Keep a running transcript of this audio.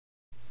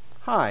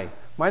Hi,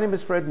 my name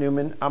is Fred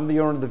Newman. I'm the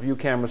owner of the View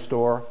Camera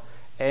Store,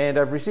 and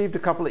I've received a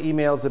couple of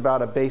emails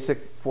about a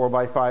basic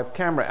 4x5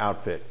 camera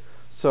outfit.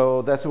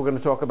 So that's what we're going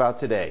to talk about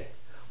today.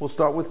 We'll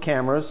start with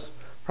cameras.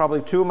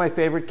 Probably two of my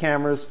favorite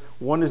cameras.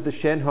 One is the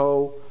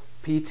Shenho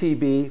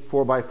PTB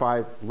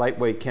 4x5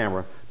 lightweight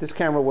camera. This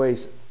camera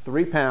weighs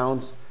 3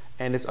 pounds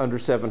and it's under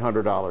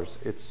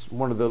 $700. It's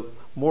one of the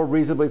more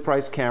reasonably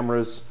priced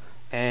cameras,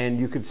 and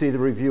you can see the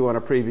review on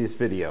a previous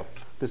video.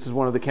 This is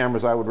one of the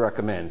cameras I would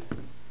recommend.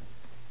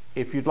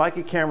 If you'd like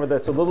a camera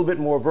that's a little bit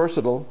more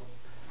versatile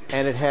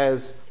and it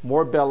has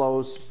more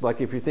bellows,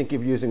 like if you think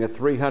of using a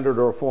 300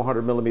 or a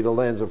 400 millimeter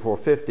lens or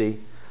 450,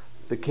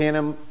 the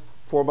Canon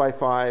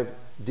 4x5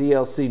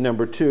 DLC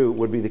number 2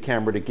 would be the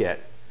camera to get.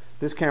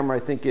 This camera I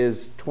think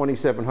is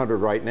 $2,700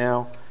 right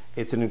now.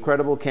 It's an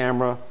incredible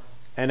camera,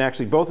 and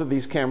actually both of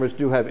these cameras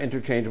do have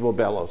interchangeable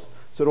bellows.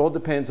 So it all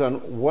depends on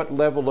what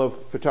level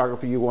of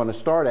photography you want to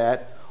start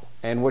at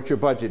and what your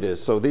budget is.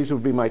 So these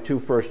would be my two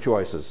first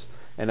choices.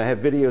 And I have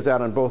videos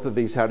out on both of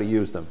these how to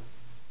use them.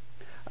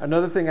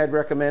 Another thing I'd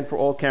recommend for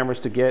all cameras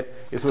to get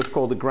is what's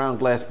called a ground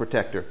glass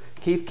protector.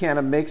 Keith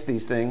Canon makes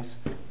these things.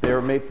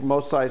 They're made for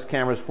most size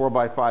cameras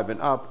 4x5 and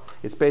up.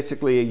 It's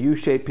basically a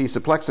U-shaped piece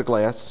of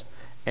plexiglass,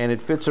 and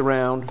it fits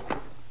around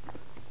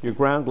your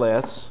ground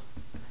glass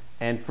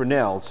and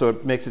Fresnel, so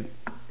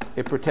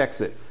it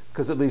protects it.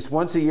 Because at least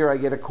once a year I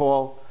get a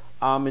call,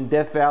 I'm in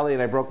Death Valley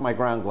and I broke my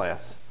ground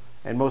glass.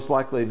 And most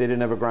likely they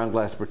didn't have a ground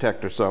glass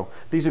protector. So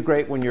these are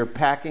great when you're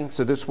packing,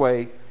 so this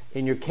way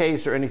in your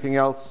case or anything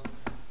else,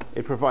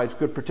 it provides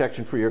good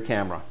protection for your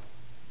camera.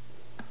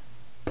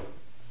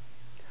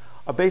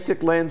 A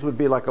basic lens would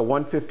be like a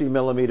 150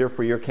 millimeter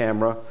for your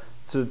camera.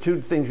 So the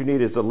two things you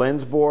need is a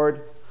lens board,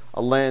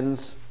 a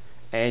lens,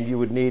 and you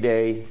would need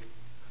a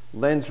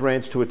lens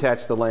wrench to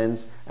attach the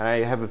lens. And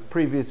I have a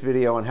previous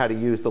video on how to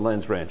use the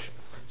lens wrench.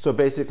 So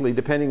basically,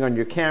 depending on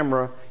your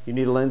camera, you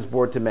need a lens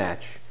board to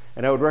match.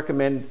 And I would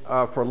recommend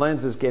for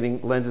lenses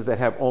getting lenses that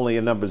have only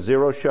a number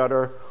 0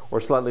 shutter or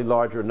slightly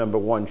larger number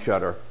 1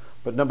 shutter.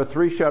 But number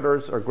 3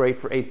 shutters are great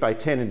for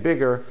 8x10 and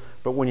bigger,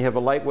 but when you have a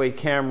lightweight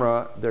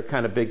camera, they're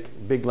kind of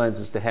big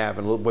lenses to have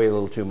and weigh a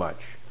little too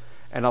much.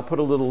 And I'll put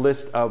a little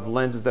list of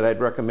lenses that I'd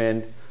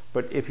recommend,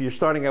 but if you're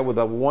starting out with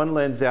a one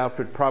lens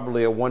outfit,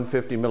 probably a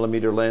 150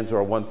 millimeter lens or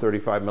a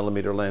 135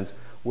 millimeter lens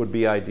would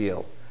be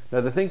ideal.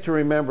 Now the thing to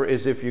remember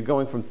is if you're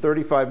going from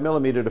 35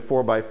 millimeter to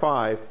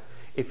 4x5,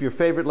 if your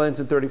favorite lens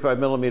in 35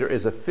 millimeter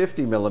is a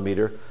 50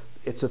 millimeter,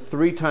 it's a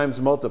 3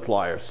 times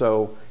multiplier.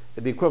 So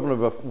the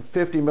equivalent of a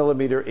 50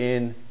 millimeter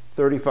in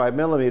 35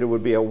 millimeter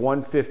would be a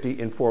 150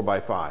 in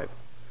 4x5.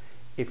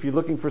 If you're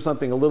looking for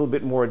something a little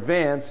bit more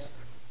advanced,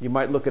 you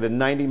might look at a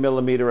 90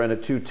 millimeter and a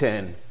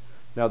 210.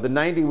 Now the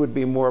 90 would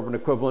be more of an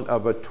equivalent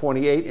of a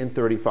 28 in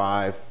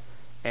 35,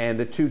 and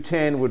the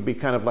 210 would be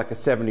kind of like a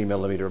 70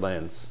 millimeter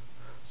lens.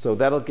 So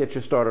that'll get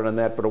you started on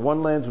that. But a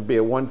 1 lens would be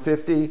a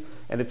 150,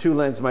 and a 2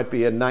 lens might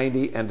be a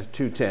 90 and a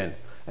 210.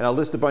 And I'll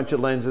list a bunch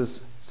of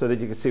lenses so that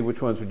you can see which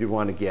ones would you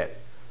want to get.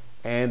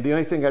 And the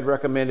only thing I'd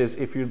recommend is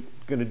if you're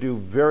going to do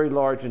very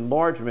large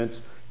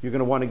enlargements, you're going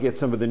to want to get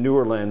some of the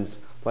newer lenses,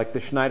 like the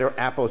Schneider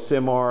Apo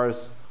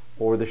Simars,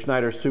 or the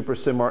Schneider Super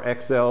Simar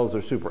XLs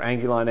or Super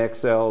Angulon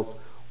XLs,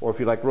 or if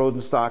you like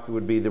Rodenstock, it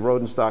would be the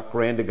Rodenstock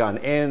Grandagon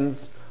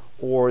Ns,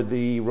 or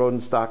the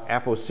Rodenstock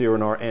Apo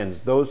Sirenar Ns.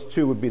 Those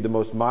two would be the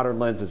most modern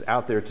lenses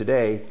out there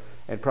today,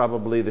 and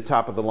probably the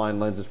top of the line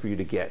lenses for you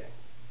to get.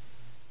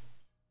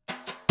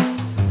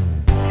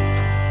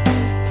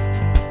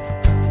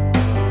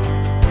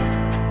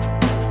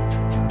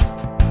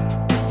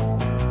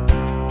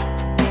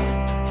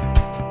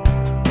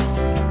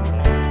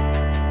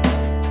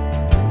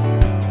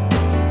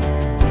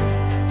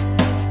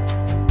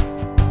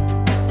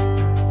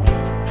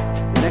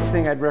 The next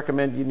thing I'd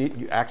recommend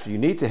you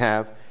need to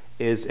have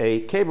is a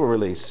cable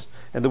release.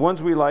 And the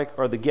ones we like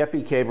are the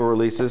Geppi cable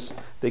releases.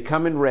 They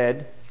come in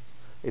red.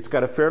 It's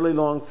got a fairly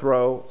long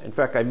throw. In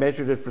fact, I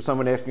measured it for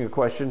someone asking a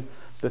question.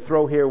 The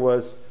throw here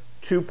was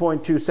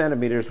 2.2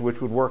 centimeters,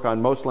 which would work on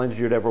most lenses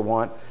you'd ever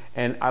want.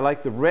 And I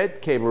like the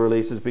red cable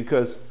releases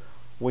because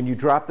when you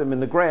drop them in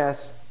the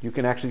grass, you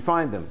can actually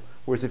find them.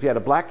 Whereas if you had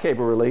a black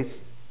cable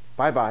release,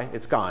 bye-bye,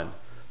 it's gone.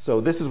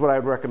 So this is what I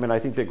would recommend. I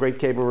think they're great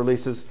cable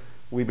releases.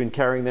 We've been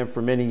carrying them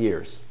for many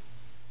years.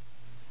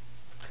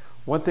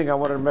 One thing I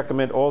want to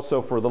recommend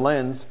also for the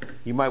lens,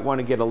 you might want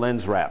to get a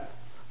lens wrap.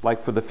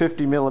 Like for the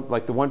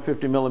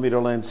 150 millimeter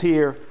lens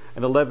here,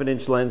 an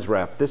 11-inch lens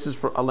wrap. This is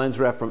for a lens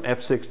wrap from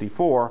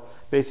F64.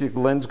 Basically,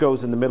 the lens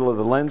goes in the middle of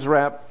the lens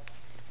wrap,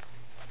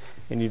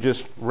 and you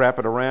just wrap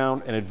it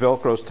around, and it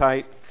Velcros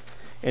tight,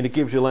 and it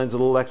gives your lens a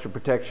little extra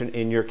protection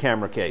in your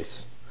camera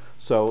case.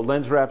 So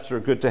lens wraps are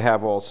good to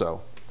have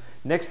also.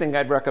 Next thing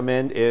I'd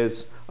recommend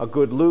is a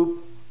good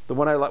loop.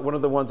 One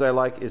of the ones I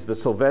like is the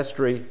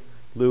Silvestri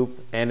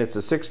loop, and it's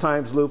a 6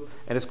 times loop,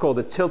 and it's called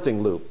a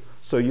tilting loop.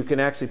 So you can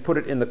actually put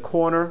it in the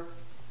corner.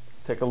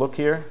 Take a look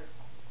here.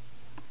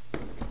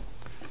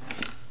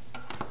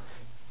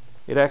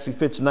 It actually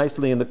fits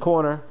nicely in the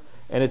corner,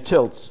 and it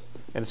tilts,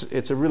 and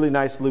it's a really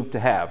nice loop to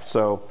have.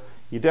 So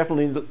You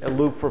definitely need a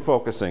loupe for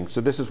focusing,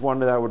 so this is one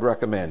that I would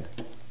recommend.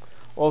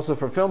 Also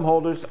for film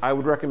holders, I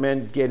would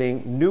recommend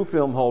getting new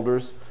film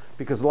holders,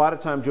 because a lot of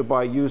times you'll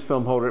buy a used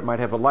film holder, it might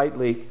have a light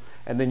leak,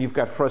 and then you've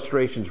got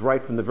frustrations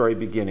right from the very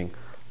beginning.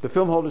 The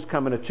film holders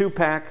come in a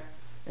 2-pack,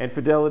 and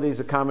Fidelity is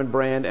a common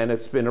brand, and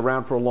it's been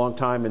around for a long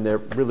time, and they're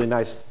really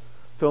nice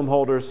film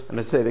holders, and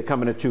I say they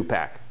come in a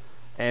 2-pack.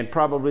 And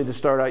probably to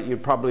start out,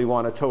 you'd probably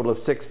want a total of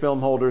 6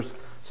 film holders,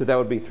 so that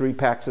would be 3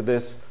 packs of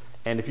this.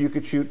 And if you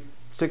could shoot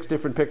 6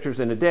 different pictures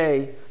in a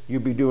day,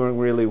 you'd be doing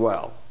really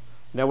well.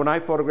 Now when I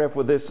photograph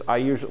with this,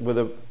 with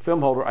a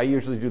film holder, I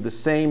usually do the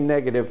same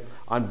negative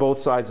on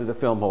both sides of the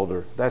film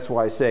holder. That's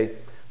why I say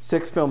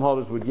 6 film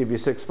holders would give you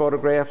 6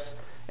 photographs,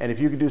 and if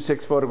you could do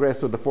 6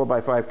 photographs with a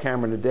 4x5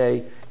 camera in a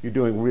day, you're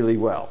doing really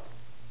well.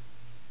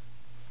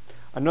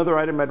 Another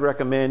item I'd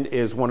recommend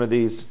is one of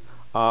these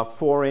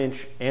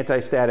 4-inch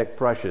anti-static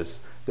brushes.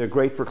 They're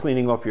great for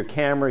cleaning off your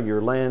camera,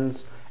 your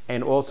lens,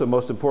 and also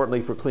most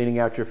importantly for cleaning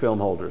out your film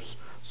holders.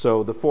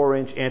 So the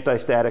 4-inch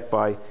anti-static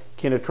by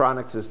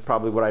Kinetronics is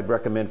probably what I'd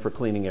recommend for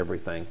cleaning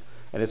everything.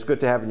 And it's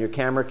good to have in your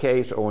camera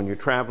case or when you're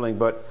traveling,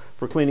 but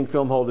for cleaning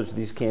film holders,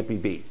 these can't be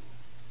beat.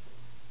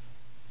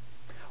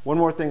 One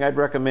more thing I'd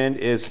recommend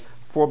is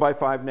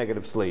 4x5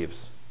 negative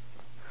sleeves.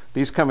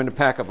 These come in a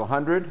pack of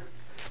 100,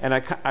 and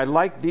I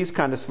like these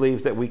kind of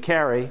sleeves that we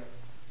carry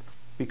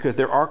because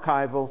they're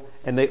archival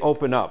and they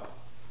open up.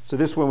 So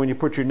this one, when you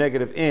put your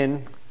negative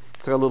in,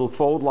 it's got a little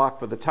fold lock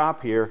for the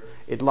top here,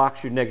 it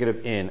locks your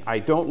negative in. I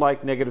don't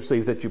like negative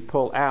sleeves that you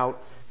pull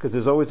out, because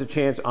there's always a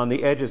chance on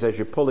the edges as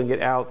you're pulling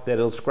it out that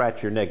it'll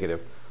scratch your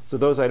negative. So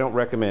those I don't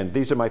recommend.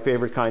 These are my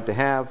favorite kind to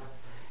have,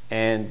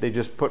 and they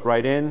just put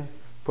right in,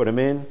 put them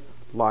in,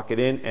 lock it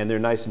in, and they're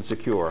nice and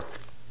secure.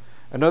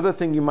 Another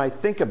thing you might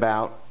think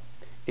about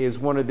is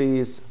one of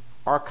these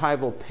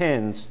archival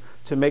pens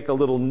to make a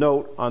little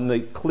note on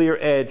the clear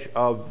edge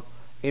of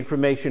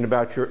information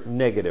about your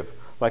negative.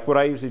 Like what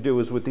I usually do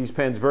is with these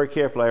pens, very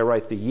carefully, I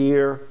write the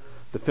year,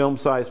 the film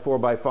size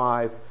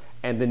 4x5,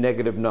 and the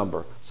negative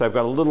number. So I've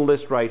got a little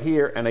list right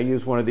here, and I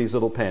use one of these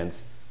little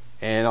pens.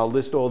 And I'll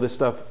list all this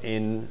stuff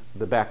in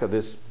the back of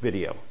this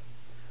video.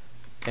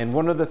 And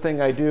one other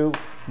thing I do,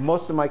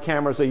 most of my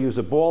cameras I use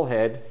a ball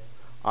head.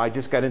 I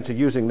just got into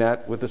using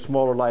that with the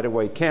smaller, lighter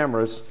weight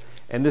cameras.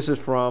 And this is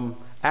from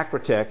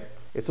Acratech.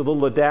 It's a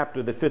little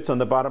adapter that fits on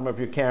the bottom of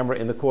your camera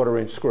in the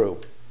 1/4-inch screw.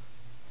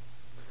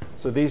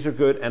 So these are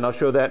good, and I'll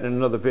show that in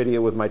another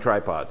video with my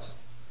tripods.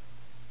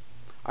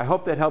 I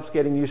hope that helps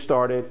getting you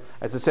started.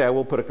 As I say, I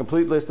will put a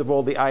complete list of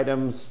all the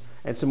items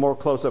and some more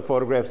close-up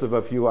photographs of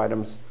a few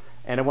items.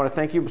 And I want to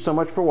thank you so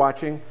much for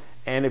watching.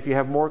 And if you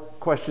have more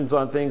questions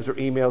on things or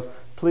emails,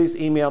 please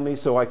email me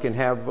so I can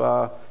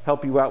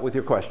help you out with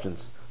your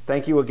questions.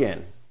 Thank you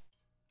again.